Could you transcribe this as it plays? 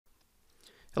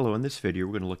Hello, in this video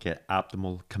we're going to look at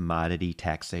optimal commodity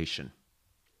taxation.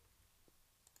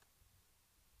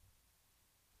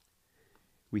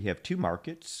 We have two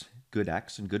markets, good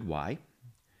X and good Y.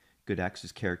 Good X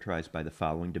is characterized by the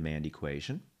following demand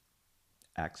equation.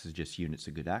 X is just units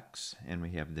of good X, and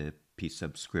we have the P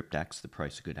subscript X, the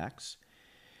price of good X.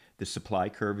 The supply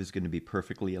curve is going to be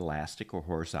perfectly elastic or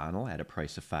horizontal at a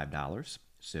price of $5.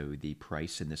 So the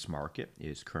price in this market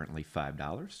is currently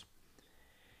 $5.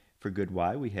 For good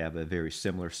Y, we have a very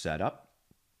similar setup.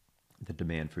 The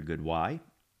demand for good Y.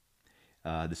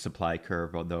 The supply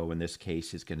curve, although in this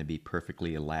case, is going to be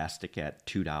perfectly elastic at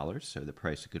 $2. So the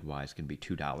price of good Y is going to be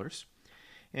 $2.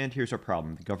 And here's our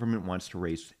problem. The government wants to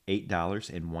raise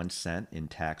 $8.01 in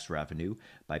tax revenue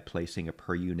by placing a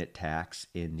per unit tax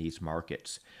in these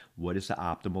markets. What is the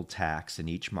optimal tax in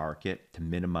each market to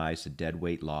minimize the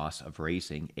deadweight loss of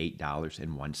raising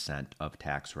 $8.01 of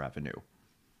tax revenue?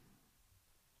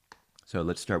 So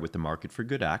let's start with the market for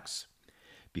good X.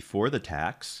 Before the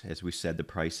tax, as we said, the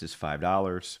price is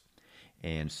 $5.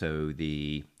 And so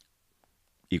the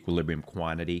equilibrium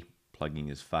quantity, plugging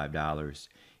is $5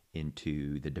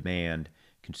 into the demand,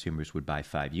 consumers would buy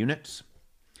 5 units.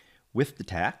 With the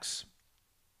tax,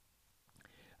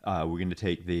 we're going to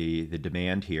take the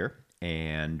demand here,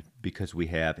 and because we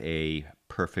have a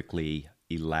perfectly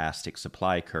elastic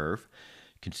supply curve,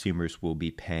 consumers will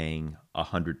be paying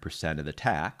 100% of the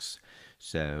tax.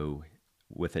 So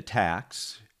with a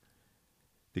tax,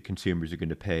 the consumers are going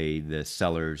to pay the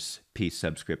seller's P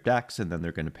subscript X, and then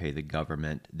they're going to pay the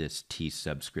government this T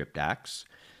subscript X.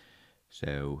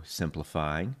 So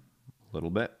simplifying a little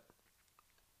bit,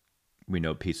 we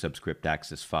know P subscript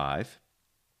X is 5.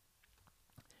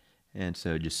 And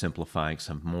so just simplifying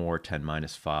some more, 10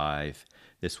 minus 5,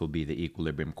 this will be the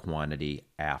equilibrium quantity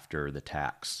after the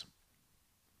tax.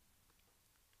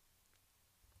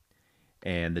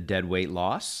 And the deadweight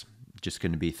loss, just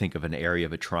going to be, think of an area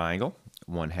of a triangle,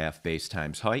 1/2 base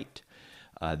times height.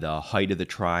 The height of the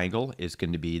triangle is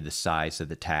going to be the size of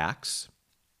the tax.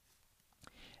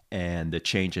 And the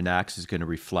change in X is going to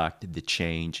reflect the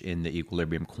change in the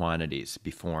equilibrium quantities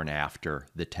before and after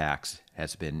the tax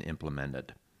has been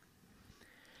implemented.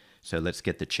 So let's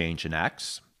get the change in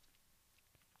X.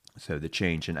 So the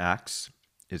change in X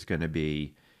is going to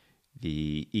be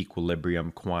the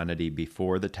equilibrium quantity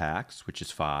before the tax, which is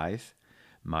 5,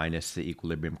 minus the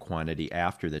equilibrium quantity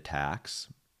after the tax,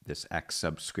 this X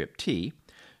subscript T.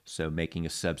 So making a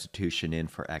substitution in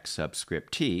for X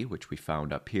subscript T, which we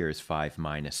found up here is 5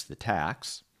 minus the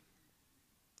tax.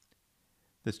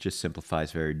 This just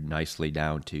simplifies very nicely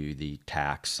down to the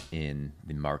tax in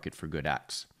the market for good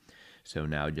X. So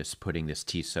now just putting this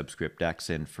T subscript X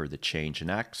in for the change in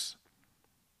X.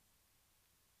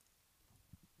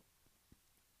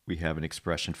 We have an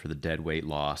expression for the deadweight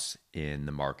loss in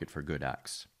the market for good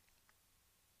X.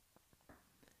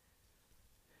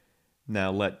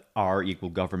 Now let R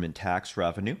equal government tax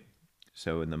revenue.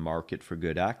 So in the market for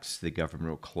good X, the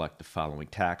government will collect the following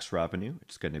tax revenue.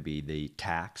 It's going to be the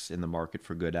tax in the market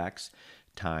for good X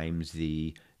times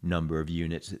the number of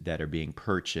units that are being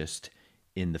purchased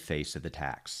in the face of the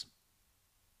tax.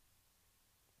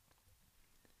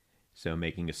 So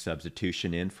making a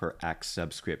substitution in for X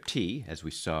subscript T, as we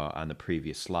saw on the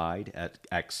previous slide, at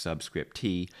X subscript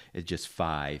T is just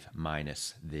 5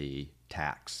 minus the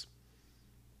tax.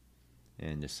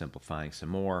 And just simplifying some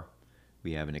more,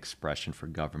 we have an expression for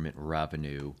government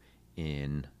revenue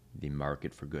in the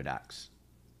market for good X.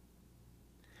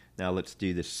 Now let's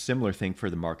do this similar thing for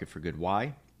the market for good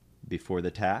Y. Before the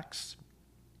tax,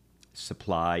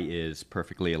 supply is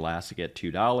perfectly elastic at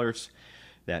 $2.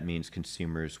 That means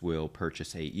consumers will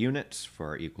purchase 8 units for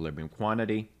our equilibrium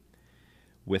quantity.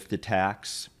 With the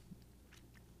tax,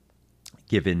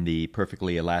 given the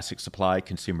perfectly elastic supply,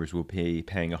 consumers will be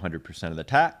paying 100% of the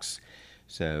tax.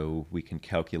 So we can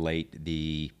calculate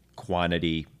the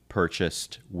quantity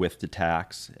purchased with the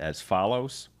tax as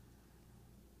follows.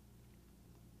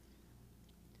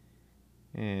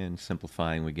 And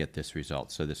simplifying, we get this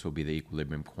result. So this will be the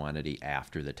equilibrium quantity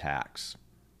after the tax.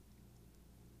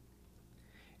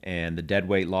 And the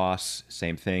deadweight loss,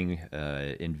 same thing.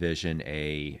 Envision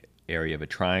a area of a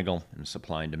triangle in a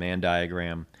supply and demand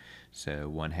diagram. So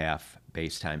 1/2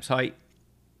 base times height.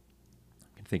 You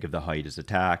can think of the height as the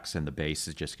tax, and the base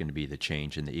is just going to be the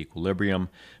change in the equilibrium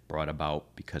brought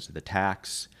about because of the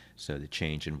tax. So the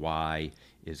change in Y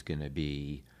is going to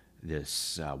be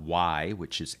this Y,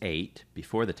 which is 8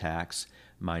 before the tax,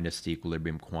 minus the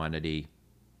equilibrium quantity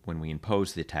when we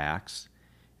impose the tax.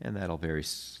 And that'll very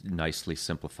nicely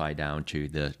simplify down to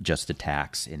just the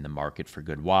tax in the market for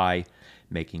good Y.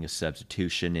 Making a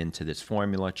substitution into this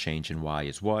formula, change in Y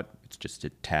is what? It's just a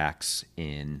tax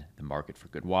in the market for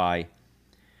good Y.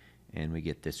 And we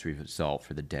get this result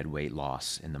for the deadweight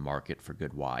loss in the market for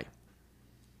good Y.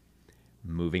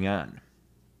 Moving on.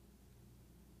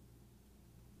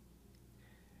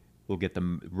 We'll get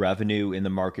the revenue in the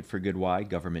market for good Y,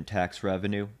 government tax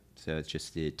revenue. So it's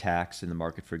just the tax in the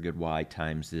market for good Y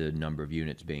times the number of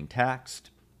units being taxed.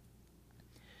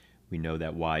 We know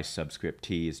that Y subscript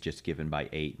T is just given by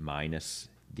 8 minus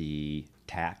the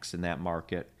tax in that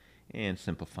market. And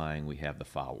simplifying, we have the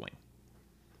following.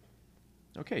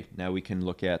 Okay, now we can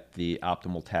look at the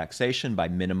optimal taxation by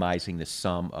minimizing the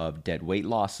sum of deadweight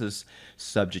losses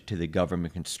subject to the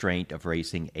government constraint of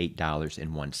raising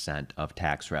 $8.01 of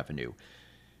tax revenue.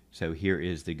 So here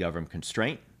is the government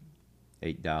constraint.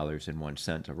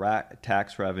 $8.01 of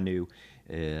tax revenue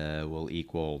will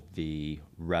equal the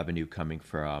revenue coming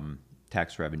from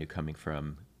tax revenue coming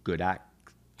from good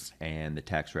acts and the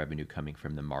tax revenue coming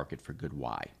from the market for good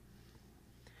Y.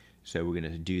 So we're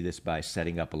going to do this by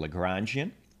setting up a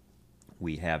Lagrangian.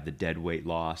 We have the deadweight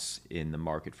loss in the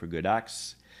market for good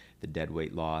X, the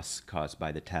deadweight loss caused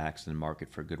by the tax in the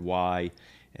market for good Y,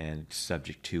 and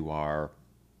subject to our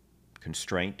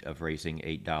constraint of raising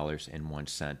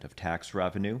 $8.01 of tax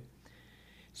revenue.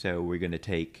 So we're going to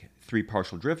take 3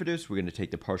 partial derivatives. We're going to take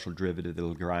the partial derivative of the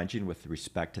Lagrangian with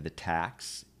respect to the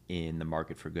tax in the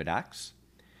market for good X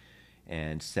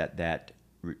and set that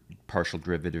partial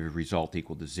derivative result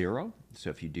equal to 0. So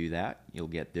if you do that, you'll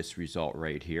get this result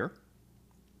right here.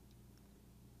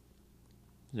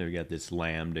 So we got this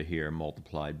lambda here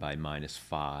multiplied by minus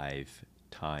 5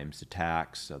 times the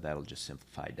tax. So that'll just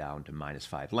simplify down to minus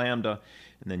 5 lambda.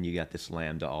 And then you got this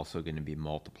lambda also going to be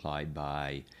multiplied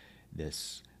by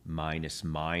this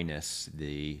minus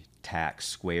the tax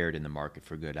squared in the market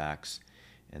for good X.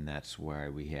 And that's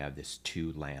where we have this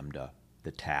 2 lambda,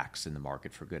 the tax in the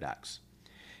market for good X.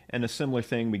 And a similar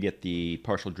thing, we get the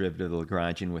partial derivative of the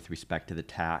Lagrangian with respect to the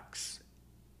tax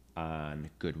on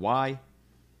good Y.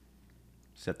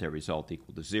 Set that result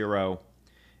equal to 0.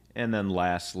 And then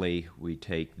lastly, we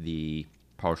take the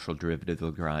partial derivative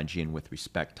of the Lagrangian with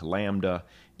respect to lambda,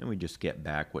 and we just get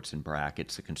back what's in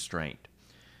brackets, the constraint.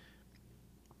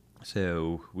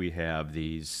 So we have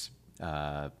these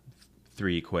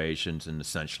 3 equations and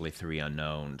essentially 3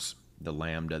 unknowns. The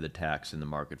lambda, the tax in the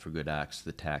market for good X,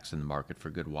 the tax in the market for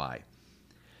good Y.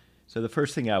 So the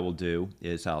first thing I will do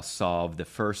is I'll solve the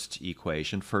first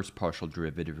equation, first partial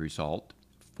derivative result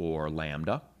for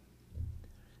lambda.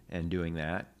 And doing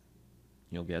that,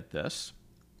 you'll get this.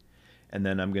 And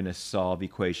then I'm going to solve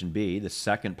equation B, the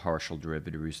second partial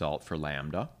derivative result for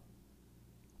lambda.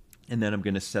 And then I'm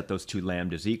going to set those 2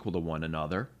 lambdas equal to one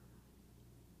another.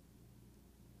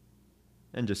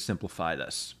 And just simplify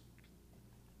this.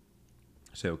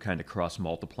 So kind of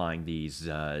cross-multiplying these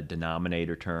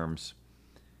denominator terms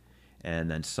and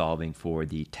then solving for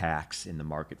the tax in the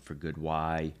market for good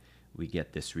Y, we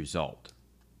get this result.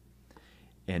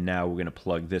 And now we're going to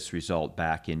plug this result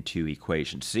back into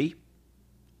equation C.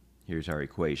 Here's our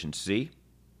equation C.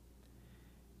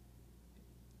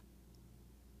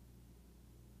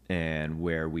 And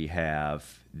where we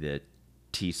have the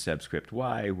T subscript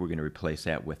Y, we're going to replace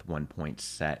that with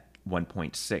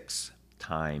 1.6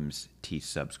 times T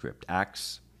subscript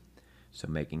X. So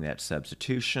making that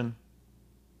substitution.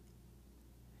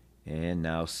 And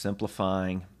now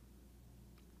simplifying.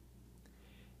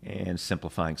 And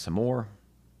simplifying some more.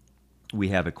 We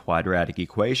have a quadratic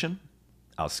equation.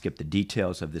 I'll skip the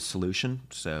details of this solution.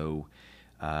 So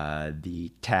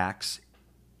the tax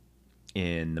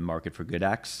in the market for good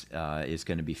X is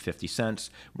going to be 50 cents.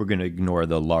 We're going to ignore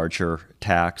the larger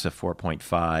tax of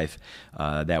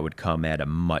 4.5. That would come at a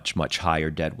much, much higher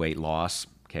deadweight loss.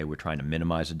 Okay, we're trying to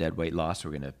minimize the deadweight loss.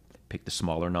 We're going to pick the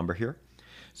smaller number here.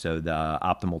 So the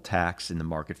optimal tax in the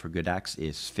market for good X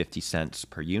is 50 cents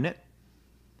per unit.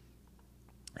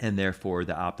 And therefore,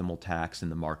 the optimal tax in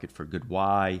the market for good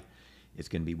Y is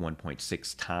going to be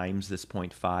 1.6 times this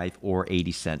 0.5 or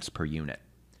 80 cents per unit.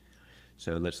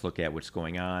 So let's look at what's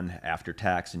going on after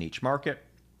tax in each market.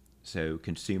 So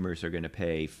consumers are going to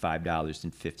pay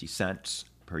 $5.50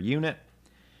 per unit.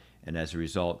 And as a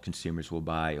result, consumers will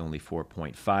buy only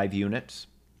 4.5 units.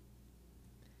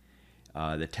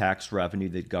 The tax revenue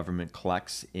that government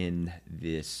collects in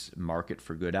this market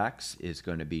for good X is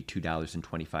going to be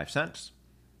 $2.25.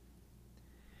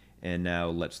 And now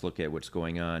let's look at what's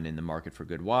going on in the market for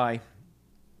good Y.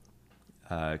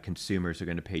 Consumers are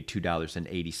going to pay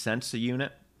 $2.80 a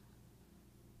unit.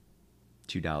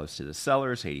 $2 to the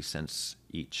sellers, 80 cents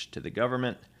each to the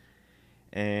government.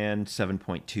 And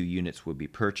 7.2 units will be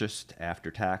purchased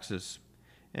after taxes.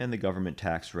 And the government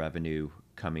tax revenue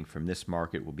coming from this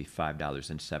market will be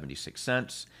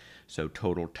 $5.76. So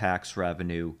total tax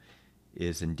revenue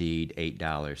is indeed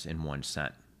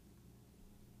 $8.01.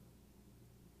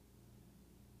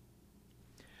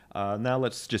 Now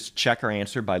let's just check our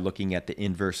answer by looking at the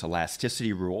inverse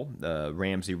elasticity rule, the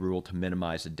Ramsey rule to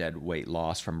minimize a deadweight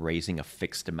loss from raising a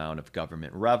fixed amount of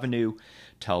government revenue.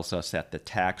 Tells us that the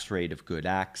tax rate of good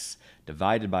X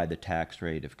divided by the tax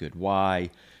rate of good Y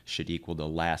should equal the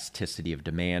elasticity of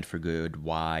demand for good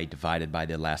Y divided by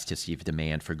the elasticity of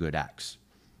demand for good X.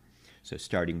 So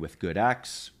starting with good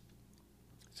X,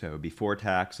 so before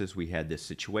taxes we had this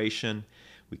situation.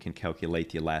 We can calculate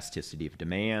the elasticity of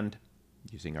demand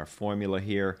using our formula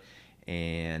here,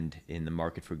 and in the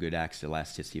market for good X, the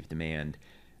elasticity of demand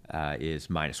is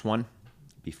 -1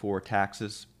 before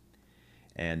taxes,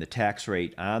 and the tax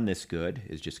rate on this good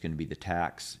is just going to be the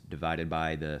tax divided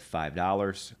by the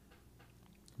 $5.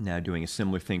 Now doing a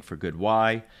similar thing for good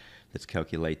Y, let's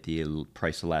calculate the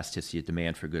price elasticity of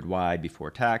demand for good Y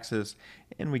before taxes,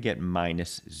 and we get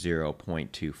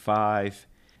 -0.25.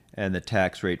 And the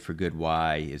tax rate for good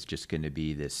Y is just going to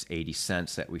be this 80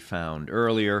 cents that we found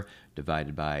earlier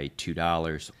divided by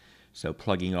 $2. So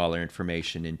plugging all our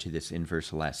information into this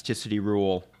inverse elasticity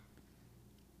rule,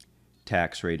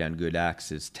 tax rate on good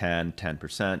X is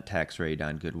 10%. Tax rate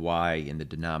on good Y in the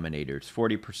denominator is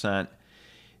 40%.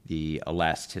 The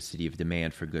elasticity of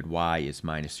demand for good Y is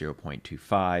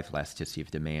 -0.25. Elasticity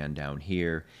of demand down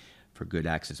here for good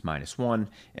X is -1.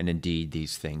 And indeed,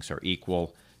 these things are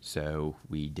equal. So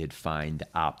we did find the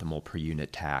optimal per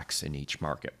unit tax in each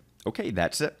market. Okay,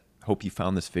 that's it. Hope you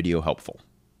found this video helpful.